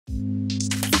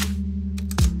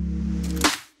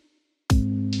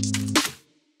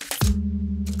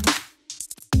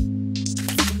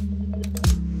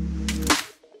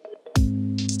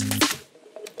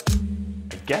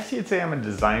guess you'd say I'm a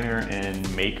designer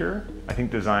and maker. I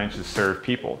think design should serve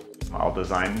people. I'll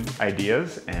design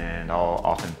ideas and I'll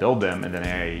often build them, and then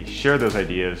I share those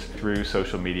ideas through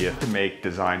social media to make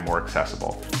design more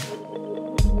accessible.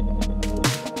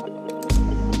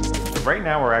 Right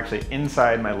now we're actually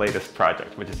inside my latest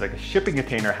project, which is like a shipping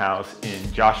container house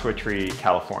in Joshua Tree,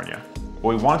 California.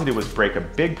 What we wanted to do was break a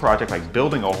big project like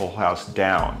building a whole house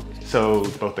down. So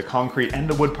both the concrete and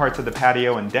the wood parts of the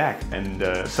patio and deck and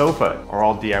the sofa are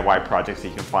all DIY projects that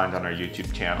you can find on our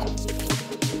YouTube channel.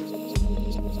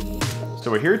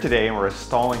 So we're here today and we're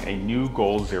installing a new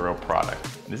Goal Zero product.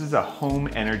 This is a home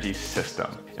energy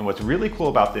system. And what's really cool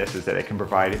about this is that it can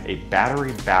provide a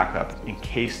battery backup in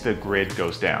case the grid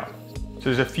goes down. So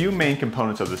there's a few main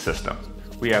components of the system.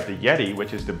 We have the Yeti,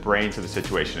 which is the brains of the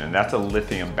situation, and that's a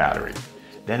lithium battery.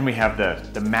 Then we have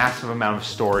the massive amount of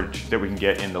storage that we can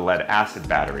get in the lead acid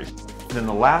batteries. And then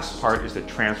the last part is the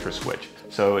transfer switch.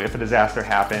 So if a disaster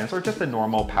happens or just a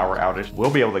normal power outage,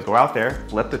 we'll be able to go out there,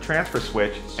 flip the transfer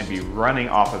switch, and be running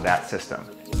off of that system.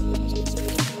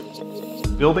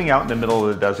 Building out in the middle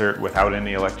of the desert without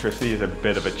any electricity is a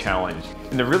bit of a challenge.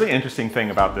 And the really interesting thing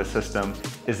about this system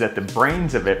is that the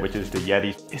brains of it, which is the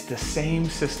Yeti, is the same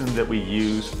system that we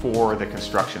use for the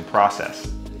construction process.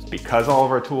 Because all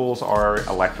of our tools are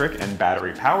electric and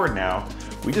battery powered now,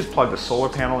 we just plug the solar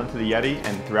panel into the Yeti,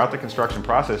 and throughout the construction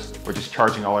process, we're just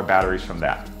charging all our batteries from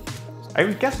that. I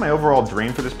would guess my overall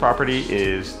dream for this property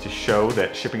is to show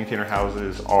that shipping container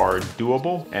houses are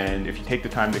doable, and if you take the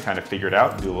time to kind of figure it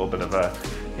out, do a little bit of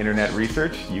internet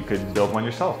research, you could build one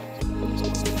yourself.